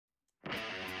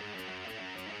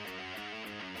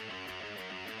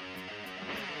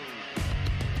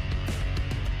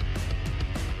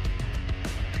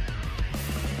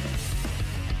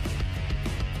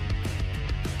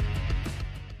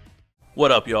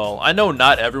What up, y'all? I know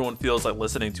not everyone feels like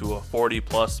listening to a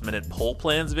 40+ minute poll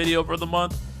plans video for the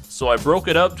month, so I broke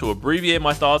it up to abbreviate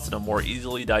my thoughts in a more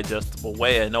easily digestible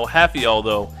way. I know half of y'all,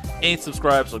 though, ain't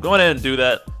subscribed, so go ahead and do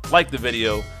that. Like the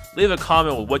video, leave a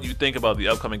comment with what you think about the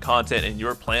upcoming content and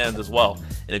your plans as well.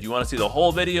 And if you want to see the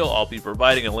whole video, I'll be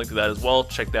providing a link to that as well.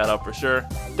 Check that out for sure.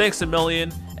 Thanks a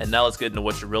million, and now let's get into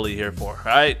what you're really here for,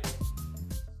 alright?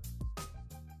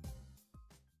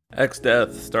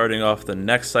 Exdeath starting off the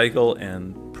next cycle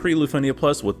and pre-Lufenia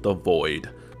Plus with the Void.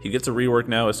 He gets a rework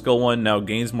now. His skill 1 now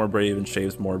gains more brave and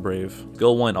shaves more brave.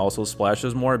 Skill 1 also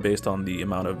splashes more based on the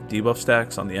amount of debuff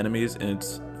stacks on the enemies, and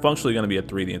it's functionally going to be a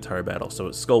 3 the entire battle. So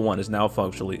his skill 1 is now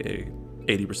functionally a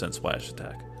 80% splash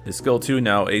attack. His skill 2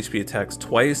 now HP attacks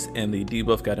twice, and the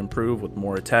debuff got improved with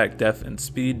more attack, def, and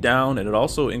speed down, and it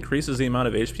also increases the amount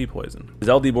of HP poison. His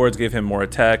LD boards gave him more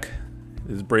attack.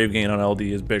 His brave gain on LD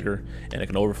is bigger, and it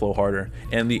can overflow harder.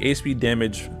 And the HP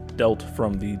damage dealt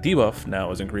from the debuff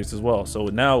now is increased as well. So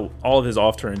now all of his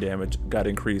off-turn damage got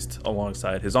increased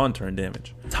alongside his on-turn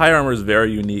damage. His high armor is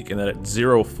very unique in that at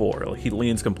 0-4, he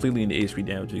leans completely into HP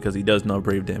damage because he does no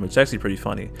brave damage. It's actually pretty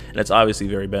funny, and it's obviously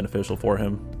very beneficial for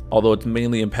him. Although it's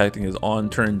mainly impacting his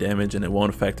on-turn damage and it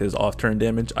won't affect his off-turn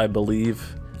damage, I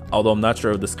believe. Although I'm not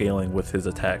sure of the scaling with his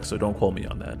attacks, so don't quote me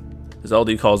on that. His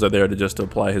LD calls are there to just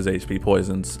apply his HP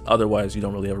poisons, otherwise you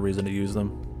don't really have a reason to use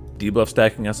them. Debuff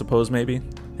stacking, I suppose, maybe?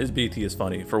 His BT is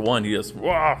funny. For one, he just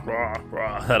rah, rah,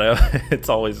 rah. It's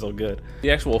always so good. The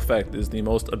actual effect is the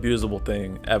most abusable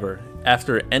thing ever.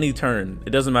 After any turn, it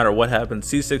doesn't matter what happens,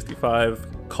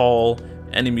 C65, call,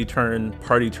 enemy turn,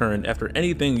 party turn, after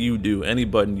anything you do, any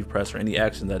button you press or any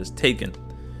action that is taken,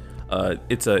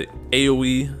 it's a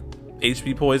AoE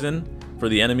HP poison for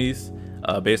the enemies.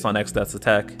 Based on Exdeath's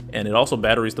attack, and it also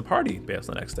batteries the party based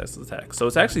on Exdeath's attack. So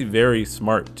it's actually very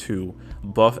smart to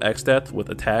buff Exdeath with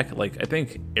attack. Like, I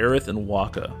think Aerith and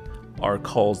Waka are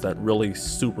calls that really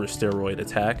super steroid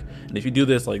attack, and if you do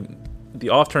this, like, the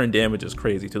off-turn damage is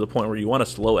crazy to the point where you want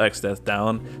to slow Exdeath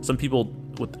down. Some people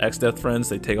with Exdeath friends,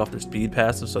 they take off their speed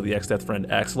passive so the Exdeath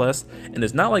friend acts less, and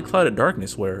it's not like Clouded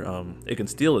Darkness where it can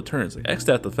steal the turns. Like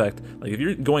Exdeath effect, like if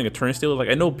you're going a turn stealer, like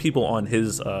I know people on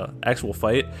his actual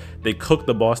fight, they cook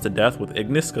the boss to death with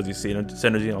Ignis because you see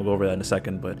synergy, and I'll go over that in a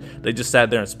second, but they just sat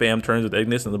there and spam turns with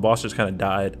Ignis and the boss just kind of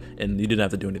died and you didn't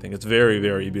have to do anything. It's very,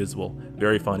 very abusable,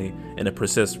 very funny, and it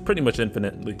persists pretty much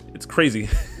infinitely. It's crazy.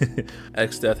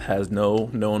 Exdeath has no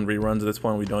known reruns at this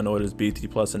point. We don't know what his BT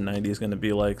plus and 90 is going to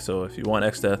be like, so if you want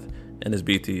Exdeath and his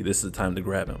BT, this is the time to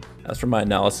grab him. As for my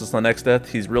analysis on Exdeath,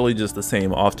 he's really just the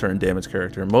same off-turn damage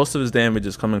character. Most of his damage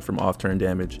is coming from off-turn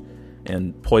damage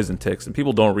and poison ticks, and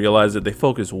people don't realize it. They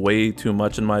focus way too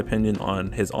much, in my opinion,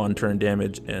 on his on-turn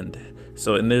damage, and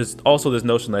there's also this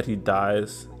notion that he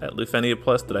dies at Lufenia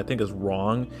Plus that I think is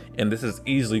wrong, and this is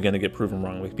easily going to get proven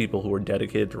wrong with people who are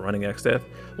dedicated to running Exdeath.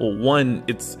 Well, one,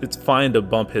 it's fine to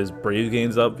bump his brave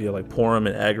gains up via like Porum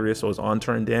and Agrius so his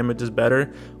on-turn damage is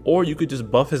better, or you could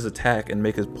just buff his attack and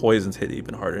make his poisons hit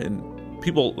even harder. And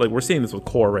people, like, we're seeing this with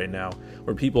Core right now,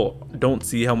 where people don't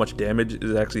see how much damage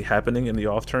is actually happening in the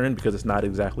off turn because it's not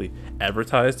exactly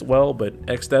advertised well, but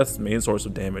Exdeath's main source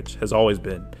of damage has always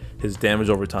been his damage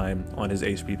over time on his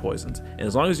HP poisons. And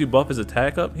as long as you buff his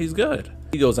attack up, he's good.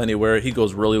 He goes anywhere. He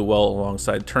goes really well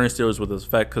alongside turn stealers with his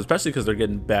effect, especially because they're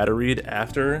getting batteried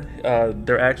after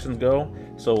their actions go.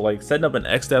 So like setting up an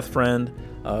Exdeath friend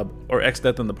or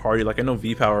Exdeath in the party, like I know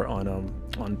V-Power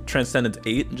on Transcendence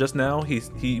 8 just now,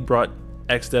 he brought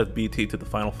Exdeath BT to the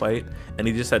final fight, and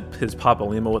he just had his Papa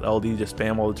Lima with LD just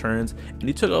spam all the turns, and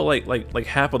he took out like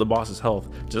half of the boss's health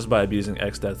just by abusing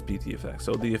Exdeath's BT effect.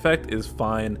 So the effect is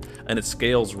fine, and it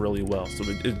scales really well. So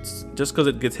it's just because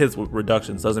it gets hits with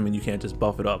reductions doesn't mean you can't just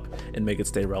buff it up and make it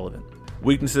stay relevant.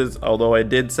 Weaknesses, although I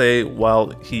did say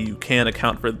while you can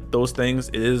account for those things,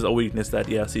 it is a weakness that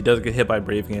yes, he does get hit by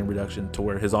brave gain reduction to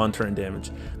where his on-turn damage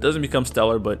doesn't become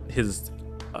stellar, but his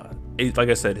like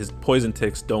I said, his poison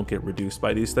ticks don't get reduced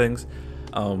by these things,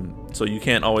 so you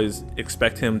can't always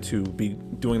expect him to be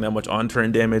doing that much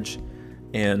on-turn damage,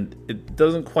 and it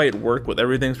doesn't quite work with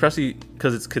everything, especially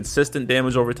because it's consistent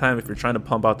damage over time. If you're trying to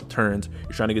pump out the turns,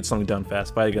 you're trying to get something done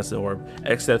fast, fight against the orb,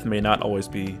 Exdeath may not always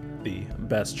be the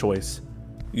best choice.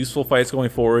 Useful fights going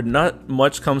forward, not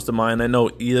much comes to mind. I know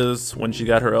Ida's, when she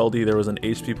got her LD, there was an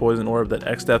HP poison orb that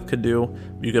Exdeath could do.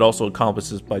 You could also accomplish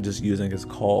this by just using his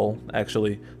call,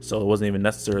 actually, so it wasn't even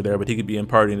necessary there, but he could be in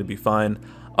party and it'd be fine.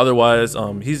 Otherwise,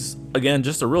 he's, again,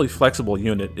 just a really flexible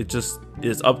unit. It just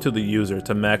is up to the user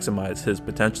to maximize his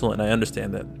potential, and I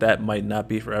understand that that might not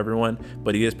be for everyone,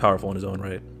 but he is powerful in his own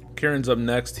right. Ciaran's up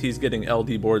next. He's getting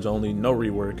LD boards only, no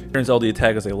rework. Ciaran's LD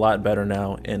attack is a lot better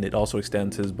now, and it also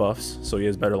extends his buffs, so he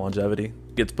has better longevity.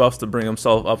 Gets buffs to bring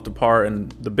himself up to par,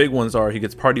 and the big ones are he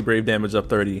gets party brave damage up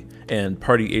 30 and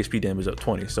party HP damage up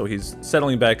 20, so he's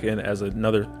settling back in as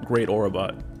another great aura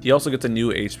bot. He also gets a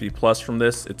new HP plus from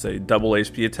this. It's a double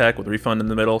HP attack with refund in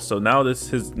the middle, so now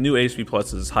his new HP plus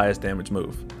is his highest damage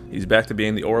move. He's back to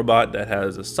being the aura bot that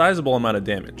has a sizable amount of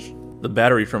damage. The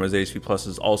battery from his HP plus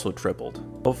is also tripled.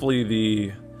 Hopefully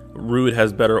the Rude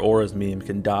has better auras meme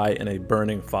can die in a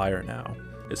burning fire now.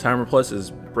 His Hammer plus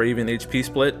is Brave and HP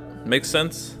split. Makes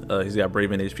sense. He's got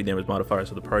Brave and HP damage modifier,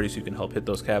 so the parties you can help hit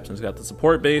those caps, and he's got the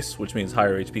support base, which means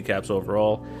higher HP caps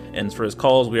overall. And for his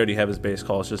calls, we already have his base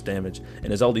call, it's just damage.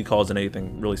 And his LD calls isn't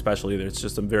anything really special either, it's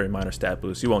just a very minor stat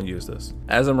boost. You won't use this.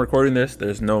 As I'm recording this,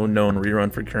 there's no known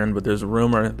rerun for Ciaran, but there's a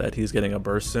rumor that he's getting a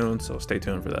burst soon, so stay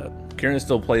tuned for that. Ciaran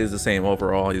still plays the same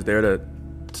overall. He's there to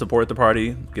support the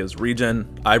party, gives regen,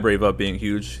 eye brave up being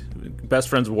huge, best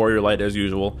friends Warrior Light as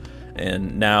usual.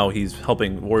 And now he's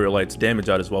helping Warrior Light's damage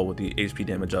out as well with the HP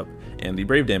damage up and the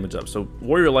Brave damage up. So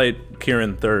Warrior Light,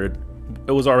 Ciaran third,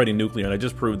 it was already nuclear, and I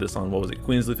just proved this on, what was it,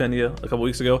 Queen's Lufenia a couple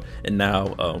weeks ago, and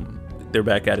now they're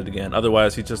back at it again.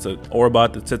 Otherwise, he's just an aura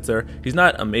bot that sits there. He's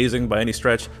not amazing by any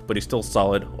stretch, but he's still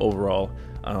solid overall.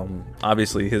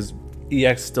 Obviously, his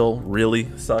EX still really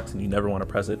sucks, and you never want to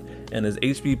press it. And his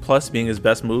HP plus being his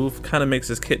best move kind of makes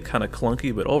his kit kind of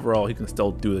clunky, but overall, he can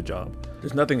still do the job.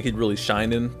 There's nothing he'd really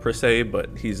shine in per se,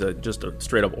 but he's just a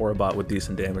straight up aura bot with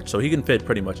decent damage, so he can fit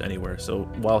pretty much anywhere. So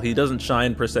while he doesn't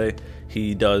shine per se,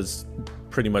 he does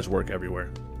pretty much work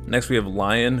everywhere. Next we have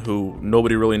Lion, who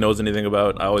nobody really knows anything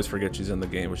about. I always forget she's in the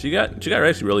game, but she got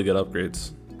actually really good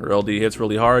upgrades. Her LD hits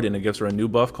really hard, and it gives her a new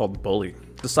buff called Bully.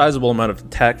 It's a sizable amount of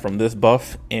attack from this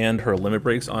buff and her limit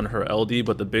breaks on her LD,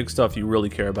 but the big stuff you really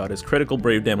care about is critical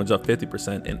brave damage up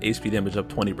 50% and HP damage up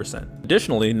 20%.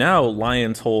 Additionally, now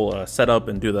Lion's whole setup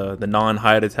and do the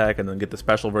non-hide attack and then get the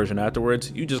special version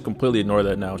afterwards, you just completely ignore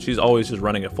that now. She's always just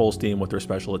running at full steam with her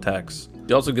special attacks.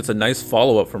 She also gets a nice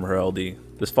follow-up from her LD.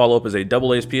 This follow-up is a double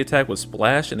HP attack with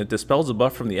Splash, and it dispels a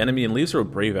buff from the enemy and leaves her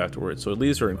with Brave afterwards, so it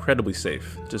leaves her incredibly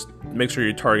safe. Just make sure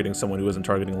you're targeting someone who isn't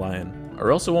targeting Lion,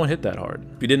 or else it won't hit that hard.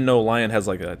 If you didn't know, Lion has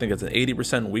like I think it's an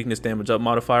 80% weakness damage up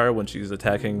modifier when she's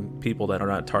attacking people that are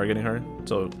not targeting her,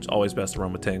 so it's always best to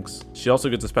run with tanks. She also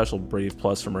gets a special Brave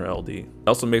plus from her LD. It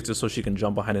also makes it so she can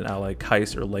jump behind an ally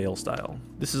Kais or Lael style.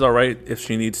 This is alright if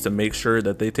she needs to make sure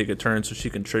that they take a turn so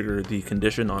she can trigger the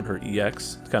condition on her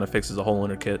EX. It kind of fixes a hole in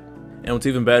her kit. And what's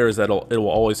even better is that it will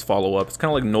always follow up. It's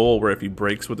kind of like Noel, where if he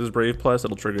breaks with his Brave plus,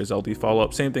 it'll trigger his LD follow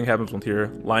up. Same thing happens with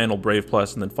here. Lion will Brave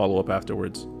plus and then follow up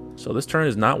afterwards. So this turn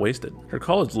is not wasted. Her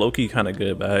call is low-key kind of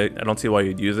good, but I don't see why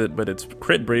you'd use it, but it's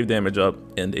crit Brave damage up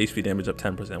and HP damage up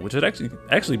 10%, which would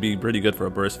actually be pretty good for a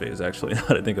burst phase, actually, now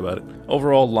that I think about it.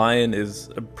 Overall, Lion is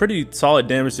a pretty solid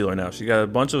damage dealer now. She got a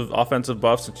bunch of offensive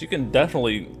buffs, and she can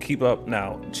definitely keep up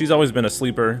now. She's always been a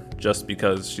sleeper just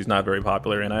because she's not very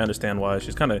popular, and I understand why.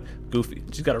 She's kind of goofy.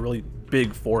 She's got a really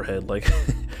big forehead. Like,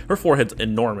 her forehead's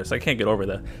enormous. I can't get over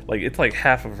that. Like, it's like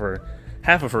half of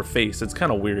her face. It's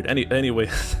kind of weird.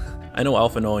 Anyways, I know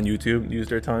Alpha No on YouTube used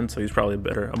her a ton, so he's probably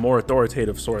a more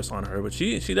authoritative source on her, but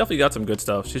she definitely got some good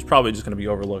stuff. She's probably just going to be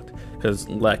overlooked because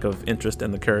lack of interest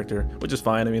in the character, which is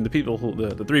fine. I mean, the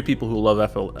three people who love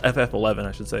FF11,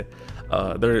 I should say,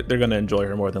 they're going to enjoy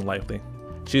her more than likely.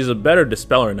 She's a better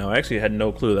dispeller now. I actually had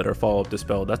no clue that her follow-up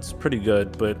dispelled. That's pretty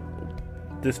good, but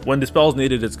when dispel's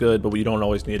needed, it's good, but we don't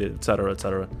always need it, etc.,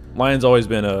 etc. Lion's always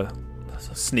been a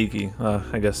sneaky,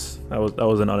 I guess that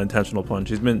was an unintentional pun.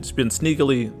 She's been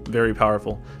sneakily very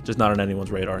powerful, just not on anyone's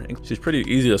radar. She's pretty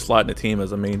easy to slot in a team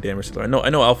as a main damage dealer. I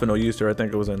know Alpha No used her. I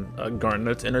think it was in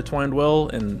Garnet's Intertwined Will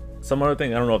and some other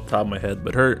thing. I don't know off the top of my head,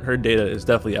 but her data is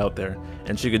definitely out there,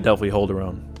 and she could definitely hold her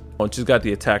own. And she's got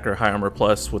the attacker high armor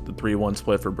plus with the 3-1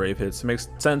 split for brave hits. It makes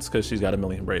sense because she's got a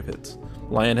million brave hits.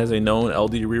 Lion has a known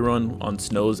LD rerun on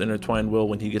Snow's Intertwined Will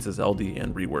when he gets his LD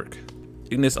and rework.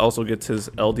 Ignis also gets his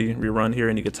LD rerun here,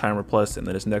 and he gets Timer Plus, and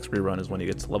then his next rerun is when he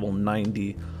gets level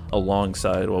 90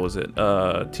 alongside, what was it,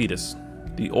 Tidus.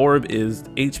 The orb is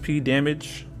HP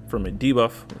damage from a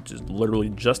debuff, which is literally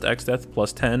just Exdeath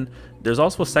plus 10. There's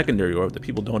also a secondary orb that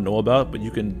people don't know about, but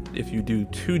you can, if you do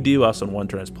 2 debuffs on one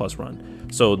turn, it's plus run.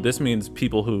 So this means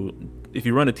people who, if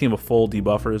you run a team of full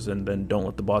debuffers and then don't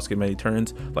let the boss get many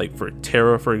turns, like for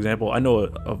Terra, for example, I know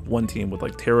of one team with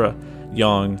like Terra,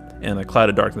 Young, and a Cloud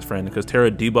of Darkness friend, because Terra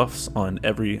debuffs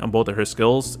on both of her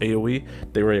skills, AoE,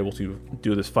 they were able to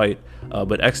do this fight.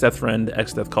 But Exdeath friend,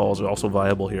 Exdeath calls are also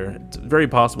viable here. It's very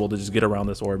possible to just get around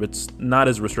this orb. It's not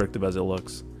as restrictive as it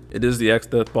looks. It is the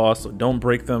Exdeath boss, so don't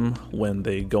break them when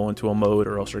they go into a mode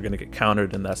or else you're going to get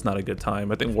countered, and that's not a good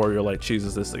time. I think Warrior Light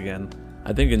cheeses this again.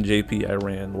 I think in JP I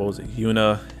ran, what was it,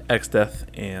 Yuna, Exdeath,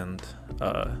 and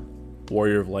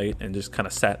Warrior of Light, and just kind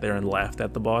of sat there and laughed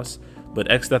at the boss. But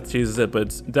Exdeath cheeses it, but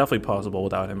it's definitely possible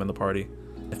without him in the party.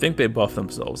 I think they buff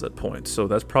themselves at points, so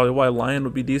that's probably why Lion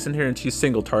would be decent here, and she's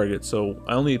single target, so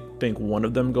I only think one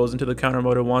of them goes into the counter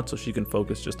mode at once, so she can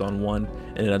focus just on one,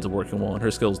 and it ends up working well, and her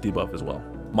skills debuff as well.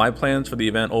 My plans for the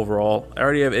event overall, I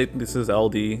already have Ignis's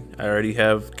LD, I already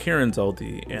have Ciaran's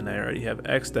LD, and I already have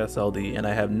Exdeath's LD, and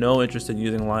I have no interest in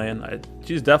using Lion.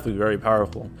 She's definitely very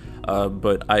powerful,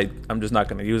 but I'm just not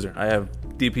going to use her. I have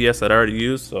DPS that I already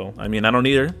use, so I mean, I don't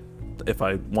need her. If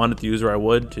I wanted to use her, I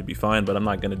would. She'd be fine, but I'm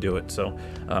not going to do it. So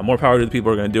more power to the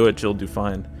people who are going to do it. She'll do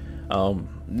fine.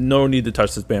 No need to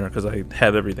touch this banner because I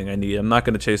have everything I need. I'm not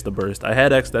going to chase the burst. I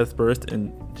had Exdeath burst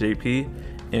in JP,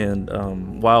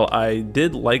 and while I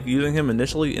did like using him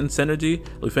initially in Synergy,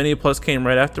 Lufenia Plus came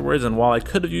right afterwards, and while I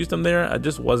could have used him there, I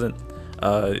just wasn't.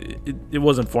 It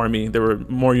wasn't for me. There were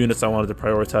more units I wanted to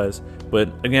prioritize.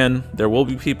 But again, there will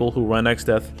be people who run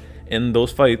Exdeath in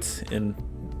those fights and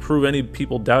prove any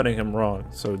people doubting him wrong,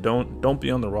 so don't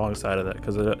be on the wrong side of that,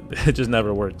 because it just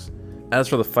never works. As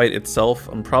for the fight itself,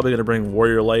 I'm probably going to bring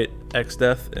Warrior Light,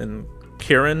 Exdeath, and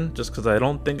Ciaran, just because I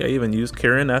don't think I even used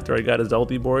Ciaran after I got his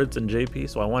LD boards in JP,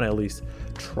 so I want to at least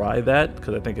try that,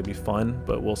 because I think it'd be fun,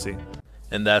 but we'll see.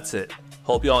 And that's it.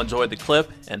 Hope you all enjoyed the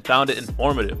clip and found it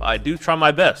informative. I do try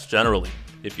my best, generally.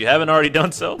 If you haven't already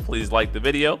done so, please like the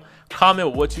video,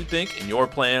 comment what you think and your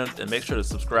plans, and make sure to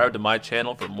subscribe to my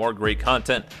channel for more great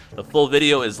content. The full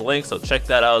video is linked, so check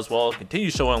that out as well.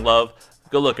 Continue showing love.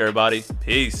 Good luck, everybody.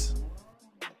 Peace.